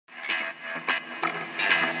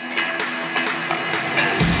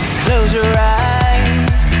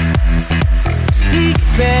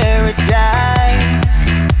paradise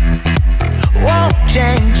won't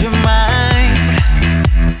change your mind.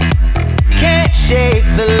 Can't shape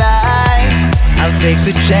the lights. I'll take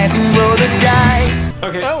the chance and roll the dice.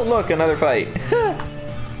 Okay. Oh, look, another fight.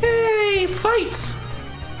 Hey, fights!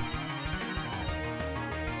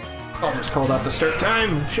 I'll just call that the start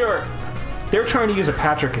time. Sure. They're trying to use a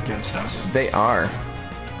Patrick against us. They are.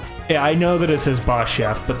 Yeah, I know that it says Boss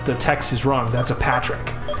Chef, but the text is wrong. That's a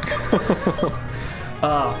Patrick.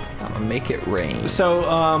 I'll make it rain. So,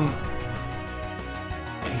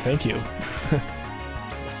 thank you.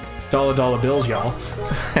 Dollar bills, y'all.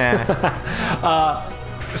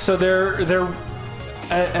 So the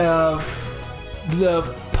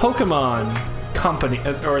Pokemon company,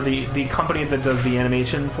 or the company that does the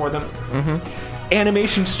animation for them.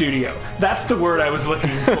 Animation studio. That's the word I was looking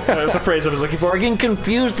for, the phrase I was looking for. Friggin'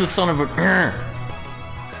 confused the son of a...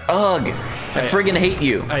 Ugh. I friggin' hate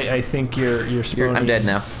you. I think you're I'm dead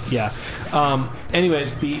now. Yeah.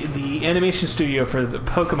 Anyways, the animation studio for the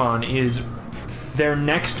Pokemon is... Their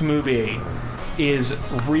next movie is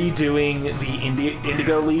redoing the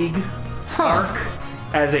Indigo League arc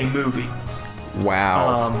as a movie.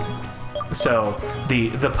 Wow. So the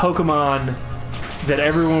Pokemon that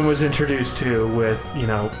everyone was introduced to with, you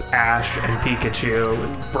know, Ash and Pikachu,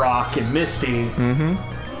 and Brock and Misty,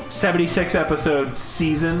 76 episode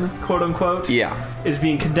season, quote unquote, is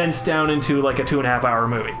being condensed down into like a 2.5 hour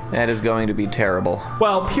movie. That is going to be terrible.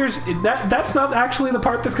 Well, that's not actually the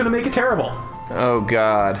part that's going to make it terrible. Oh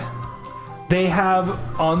God. They have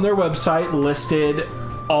on their website listed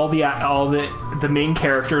all the main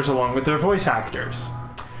characters along with their voice actors.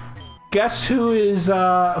 Guess who's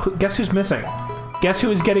missing? Guess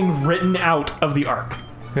who is getting written out of the arc?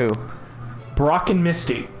 Who? Brock and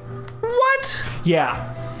Misty. What?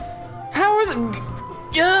 Yeah. How are they?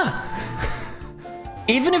 Yeah.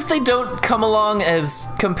 Even if they don't come along as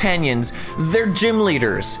companions, they're gym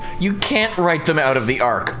leaders. You can't write them out of the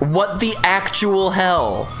arc. What the actual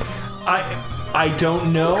hell? I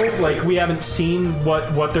don't know. Like, we haven't seen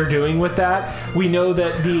what they're doing with that. We know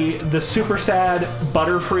that the super sad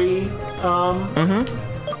Butterfree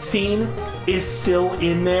scene is still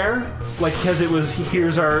in there. Like, because it was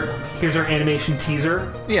here's our animation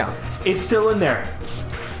teaser. Yeah. It's still in there.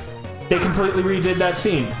 They completely redid that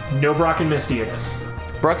scene. No Brock and Misty in it.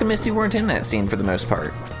 Brock and Misty weren't in that scene for the most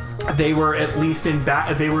part. They were at least in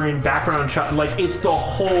background shot. Like, it's the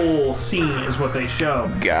whole scene is what they show.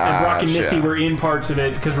 Gotcha. And Brock and Misty were in parts of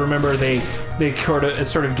it because remember they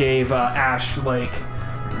sort of gave Ash like.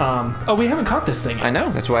 Oh, we haven't caught this thing yet. I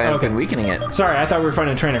know. That's why I've been weakening it. Sorry, I thought we were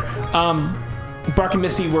finding a trainer. Brock and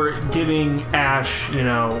Misty were giving Ash, you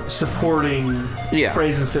know, supporting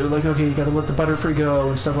phrases. So like, okay, you got to let the Butterfree go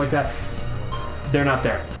and stuff like that. They're not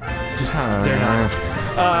there. They're not.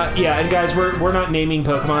 Yeah, and guys, we're not naming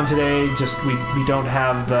Pokemon today. Just we don't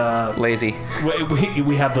have the lazy.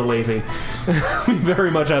 We have the lazy. We very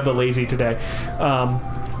much have the lazy today.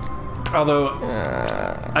 Although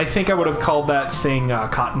I think I would have called that thing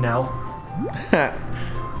Cottonelle.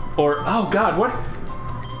 Or oh God, what?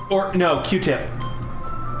 Or no, Q-tip.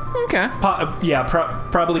 Okay.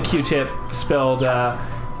 Probably Q-tip spelled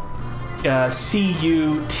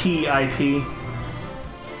C-U-T-I-P.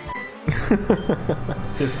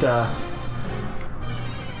 Just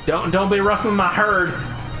don't be rustling my herd.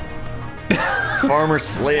 Farmer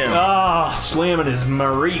Slim. Ah, slamming his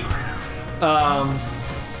Mareep.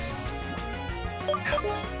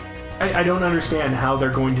 I don't understand how they're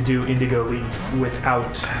going to do Indigo League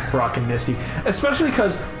without Brock and Misty, especially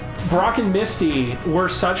because Brock and Misty were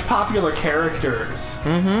such popular characters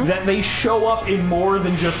that they show up in more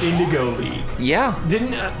than just Indigo League. Yeah.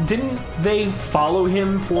 Didn't they follow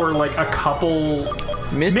him for like a couple?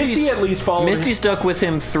 Misty at least followed. Misty stuck with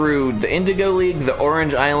him through the Indigo League, the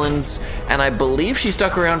Orange Islands, and I believe she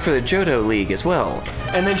stuck around for the Johto League as well.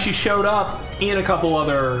 And then she showed up in a couple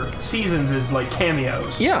other seasons as like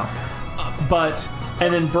cameos. Yeah.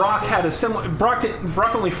 And then Brock had a similar. Brock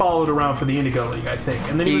only followed around for the Indigo League, I think,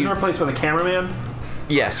 and then he was replaced with a cameraman.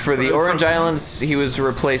 Yes, for the Orange Islands, he was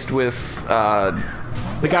replaced with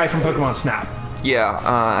the guy from Pokemon Snap. Yeah,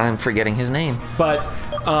 I'm forgetting his name. But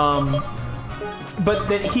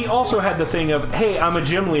then he also had the thing of, hey, I'm a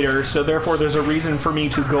gym leader, so therefore there's a reason for me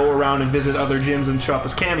to go around and visit other gyms and show up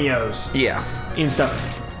as cameos. Yeah. And stuff.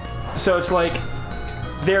 So it's like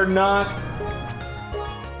they're not.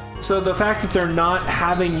 So the fact that they're not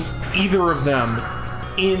having either of them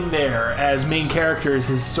in there as main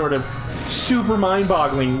characters is sort of super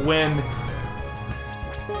mind-boggling when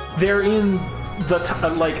they're in,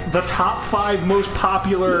 the top 5 most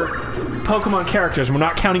popular Pokemon characters. We're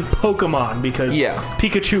not counting Pokemon because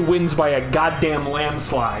Pikachu wins by a goddamn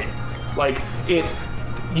landslide. Like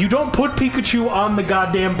you don't put Pikachu on the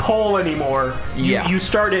goddamn pole anymore. You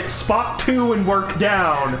start at spot 2 and work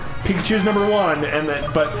down. Pikachu's number 1, and then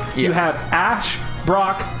you have Ash,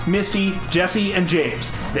 Brock, Misty, Jesse, and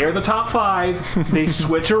James. They're the top 5. They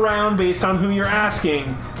switch around based on who you're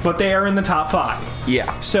asking, but they are in the top 5.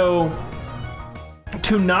 Yeah. So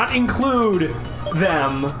to not include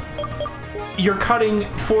them, you're cutting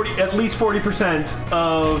at least 40%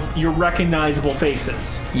 of your recognizable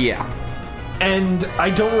faces. Yeah. And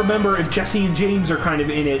I don't remember if Jesse and James are kind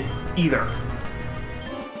of in it either.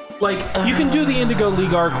 Like, you can do the Indigo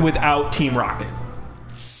League arc without Team Rocket.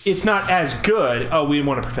 It's not as good. Oh, we didn't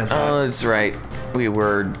want to prevent that. Oh, that's right. We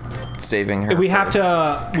were saving her. We have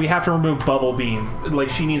to remove Bubble Beam. Like,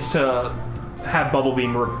 she needs to have Bubble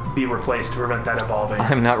Beam be replaced to prevent that evolving.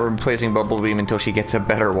 I'm not replacing Bubble Beam until she gets a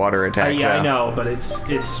better water attack. Yeah, I know, but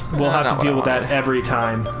we'll have to deal with that every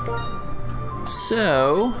time.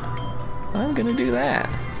 So I'm gonna do that.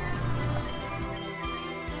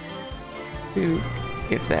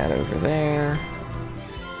 Give that over there.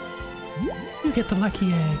 Who gets a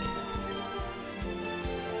lucky egg?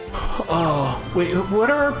 Oh, wait,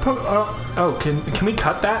 what are our can we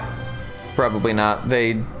cut that? Probably not.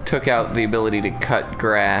 They took out the ability to cut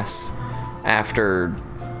grass after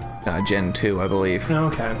Gen 2, I believe.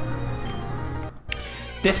 Okay.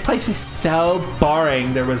 This place is so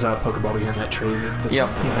boring. There was a Pokeball behind that tree. Yep.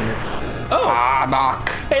 Oh! Arbok!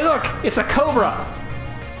 Hey, look! It's a Cobra!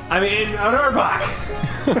 I mean, an Arbok!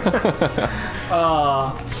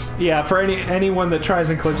 Yeah, for anyone that tries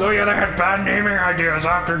and claims, oh yeah, they had bad naming ideas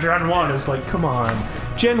after Gen 1. It's like, come on.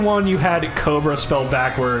 Gen 1, you had Cobra spelled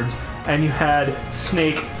backwards, and you had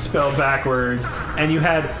Snake spelled backwards, and you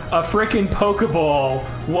had a frickin' Pokeball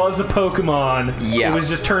was a Pokemon. Yeah. It was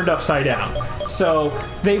just turned upside down. So,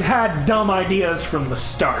 they've had dumb ideas from the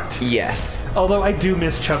start. Yes. Although I do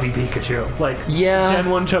miss Chubby Pikachu. Like,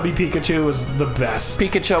 Gen 1 Chubby Pikachu was the best.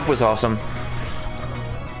 Pikachu was awesome.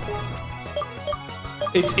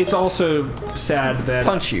 It's also sad that...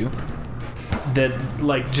 Punch you. That,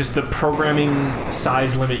 like, just the programming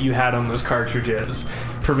size limit you had on those cartridges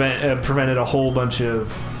prevented a whole bunch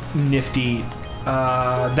of nifty...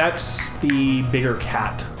 that's the bigger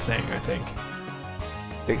cat thing, I think.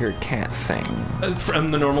 Bigger cat thing.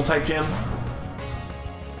 From the normal type jam?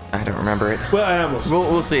 I don't remember it. Well,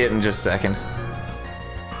 we'll see it in just a second.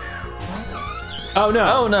 Oh no!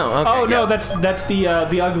 Oh no! Okay, oh no! That's the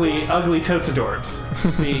ugly Toadsadorbs.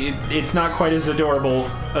 It's not quite as adorable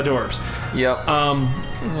Adorbs. Yep.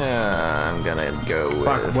 I'm gonna go with.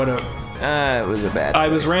 Fuck, what a. It was a bad. I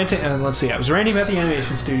was ranting. Let's see. I was ranting about the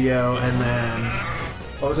animation studio, and then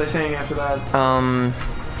what was I saying after that?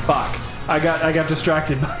 Fuck. I got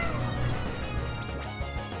distracted by.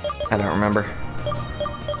 I don't remember.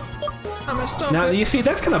 Now you see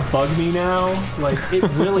that's gonna bug me now. Like it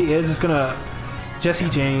really is. It's gonna. Jesse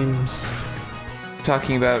James.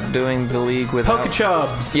 Talking about doing the league with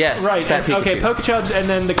Pokechubs. Yes. Right. Fat Pikachu. Okay, Pokechubs, and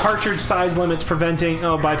then the cartridge size limits preventing.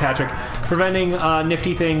 Oh, bye, Patrick. Preventing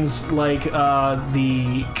nifty things like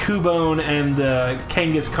the Cubone and the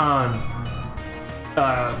Kangaskhan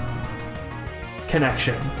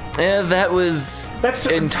connection. Yeah, that's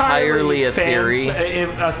entirely a theory.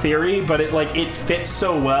 A theory, but it fits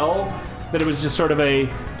so well that it was just sort of a.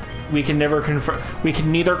 We can neither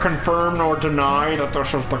confirm nor deny that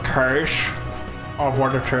this is the case of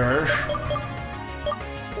what it is.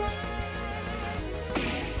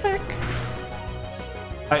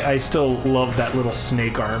 I still love that little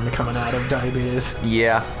snake arm coming out of Diabetes.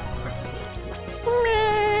 Yeah.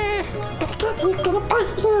 Gonna bite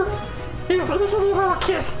you. Here, let me give you a little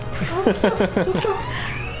kiss. Let's go.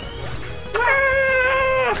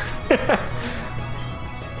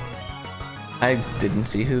 I didn't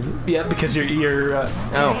see who. Yeah, because you're. Oh,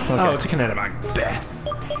 okay. Oh, it's a Kinetimon. Bah.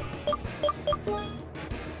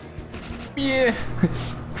 Yeah.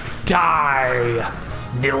 Die,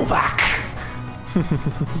 Nilvac.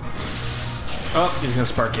 Oh, he's gonna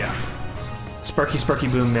spark you. Sparky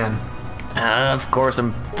boom, man. Of course,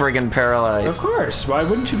 I'm friggin' paralyzed. Of course. Why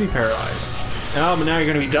wouldn't you be paralyzed? Oh, but now you're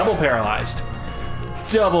gonna be double paralyzed.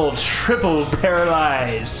 Double, triple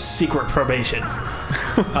paralyzed. Secret probation.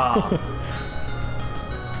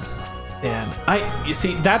 Man, you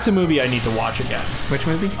see, that's a movie I need to watch again. Which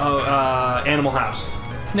movie? Oh, Animal House.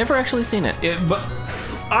 Never actually seen it. But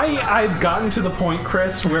I've gotten to the point,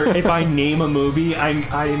 Chris, where if I name a movie,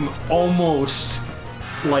 I'm almost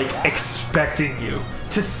like expecting you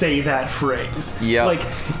to say that phrase. Yeah. Like,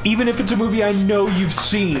 even if it's a movie I know you've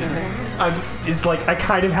seen, it's like I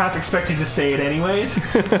kind of half expect you to say it anyways.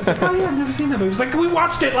 It's like, oh yeah, I've never seen that movie. It's like, we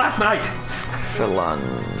watched it last night.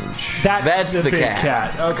 Phalange. That's the big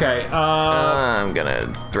cat. Okay. I'm gonna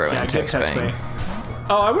throw in Text Bang.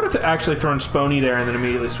 Oh, I would have actually thrown Spony there and then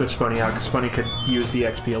immediately switched Spony out because Spony could use the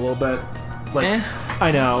XP a little bit. Like,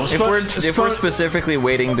 I know. If we're specifically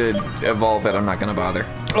waiting to evolve it, I'm not gonna bother.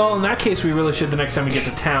 Well, in that case, we really should, the next time we get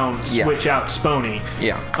to town, switch out Spony.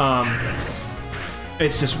 Yeah.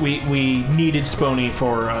 It's just we needed Spony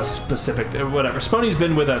for a specific whatever. Spony's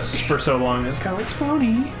been with us for so long. It's kind of like,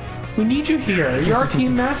 Spony, we need you here. You're our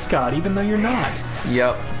team mascot, even though you're not.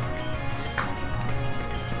 Yep.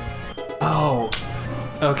 Oh,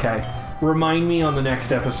 okay. Remind me on the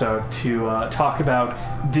next episode to talk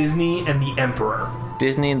about Disney and the Emperor.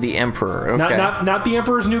 Disney and the Emperor. Okay. Not the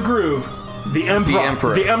Emperor's New Groove. The Emperor. The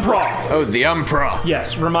Emperor. The Emperor. Oh, the Emperor.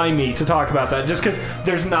 Yes, remind me to talk about that. Just because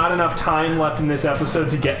there's not enough time left in this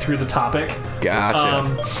episode to get through the topic. Gotcha.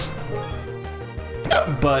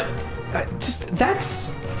 But just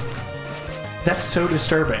that's so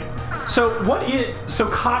disturbing. So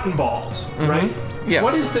cotton balls, right? Yeah.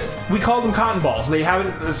 What is we call them cotton balls. They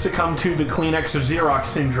haven't succumbed to the Kleenex or Xerox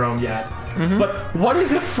syndrome yet. But what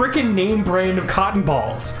is a freaking name brand of cotton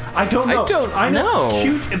balls? I don't know. I know.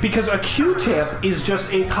 Because a Q-tip is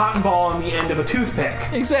just a cotton ball on the end of a toothpick.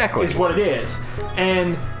 Exactly. Is what it is.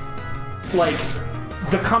 And, like,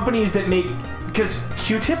 the companies that make... Because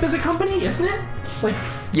Q-tip is a company, isn't it? Like,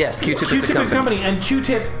 yes, Q-tip is a company. And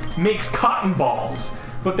Q-tip makes cotton balls.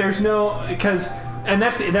 But there's no... Because... And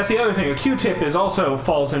that's the other thing. A Q-tip also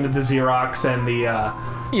falls into the Xerox and the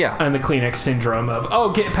and the Kleenex syndrome of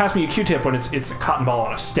pass me a Q-tip when it's a cotton ball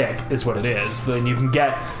on a stick is what it is. Then you can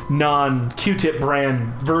get non-Q-tip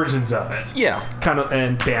brand versions of it. Yeah, kind of,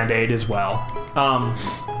 and Band-Aid as well. But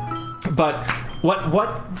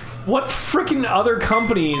what freaking other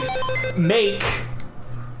companies make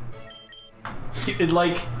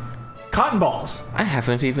like cotton balls? I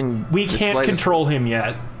haven't even. We can't control him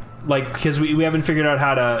yet. Like, because we haven't figured out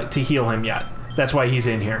how to heal him yet. That's why he's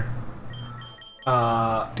in here.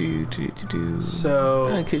 So...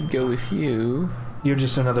 I could go with you. You're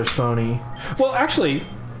just another Spony. Well, actually,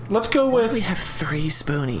 let's go with... We have 3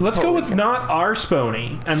 Spony. Let's go with not our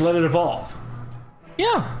Spony and let it evolve.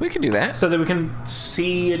 Yeah, we can do that. So that we can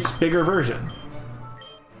see its bigger version.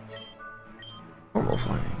 Normal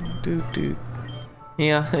flying.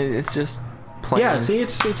 Yeah, it's just plain. Yeah, see,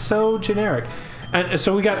 it's so generic. And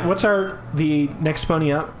so we got, what's the next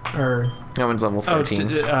Spony up? Or that one's level 13.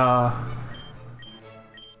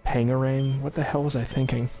 Pangarang? What the hell was I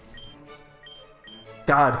thinking?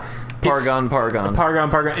 God. Paragon.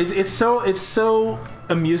 It's so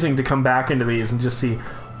amusing to come back into these and just see,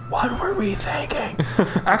 what were we thinking?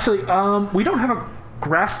 Actually, we don't have a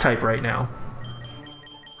grass type right now.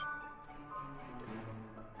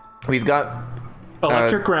 We've got...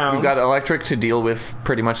 Electric ground. We've got electric to deal with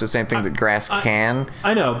pretty much the same thing that grass can.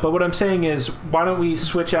 I know, but what I'm saying is, why don't we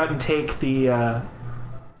switch out and take the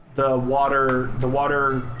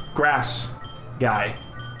water grass guy?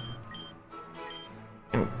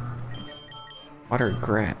 Water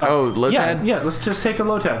grass. Lotad? Yeah, let's just take the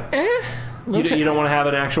Lotad. You don't want to have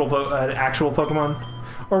an actual Pokemon?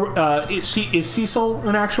 Or is Cecil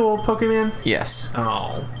an actual Pokemon? Yes.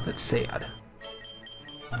 Oh, that's sad.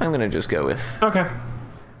 I'm gonna just go with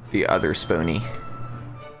the other Spony.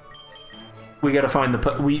 We gotta find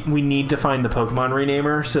we need to find the Pokemon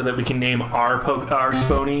renamer so that we can name our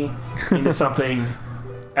Spony into something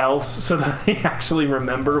else so that they actually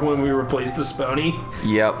remember when we replace the Spony.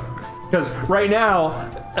 Yep. Because right now,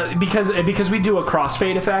 because we do a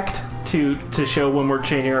crossfade effect to show when we're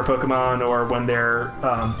changing our Pokemon or when they're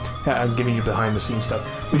I'm giving you behind the scenes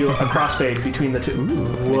stuff. We do a crossfade between the two.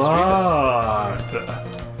 Ooh, what?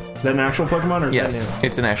 Is that an actual Pokemon or is that new?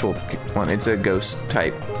 It's an actual one. It's a ghost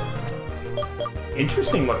type.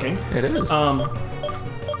 Interesting looking. It is.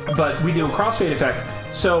 But we do a crossfade effect.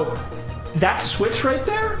 So that switch right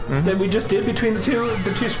there that we just did between the two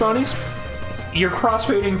Sponies, you're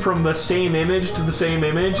crossfading from the same image to the same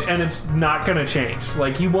image, and it's not gonna change.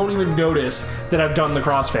 Like, you won't even notice that I've done the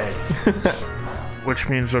crossfade. Which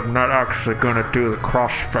means I'm not actually gonna do the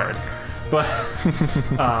crossfade. But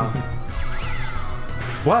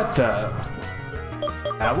what the?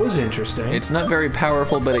 That was interesting. It's not very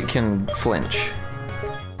powerful, but it can flinch.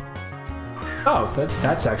 Oh,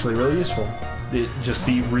 that's actually really useful. Just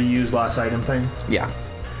the reuse last item thing? Yeah.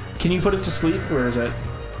 Can you put it to sleep, or is it?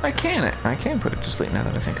 I can put it to sleep now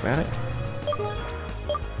that I think about it.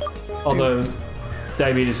 Although,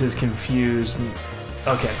 Diabetes is confused.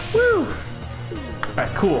 Okay. Woo!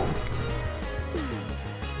 Alright, cool.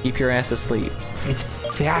 Keep your ass asleep. It's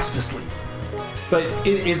fast asleep. But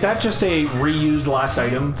is that just a reused last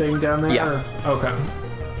item thing down there? Yeah. Okay.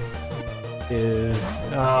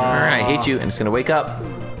 Alright, I hate you, and it's gonna wake up.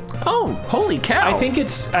 Oh, holy cow! I think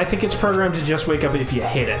it's programmed to just wake up if you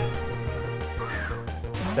hit it.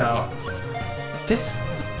 So this,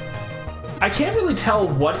 I can't really tell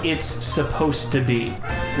what it's supposed to be,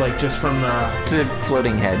 like just from the. It's a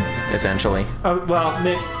floating head, essentially. Oh well.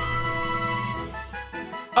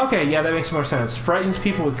 Okay, yeah, that makes more sense. Frightens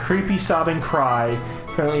people with creepy sobbing cry.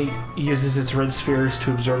 Apparently uses its red spheres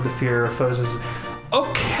to absorb the fear of foes.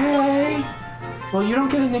 Okay. Well, you don't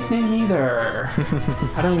get a nickname either.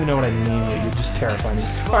 I don't even know what I name you. You're just terrifying me.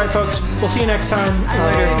 All right, folks. We'll see you next time.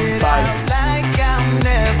 Bye. Like I'll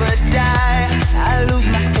never die.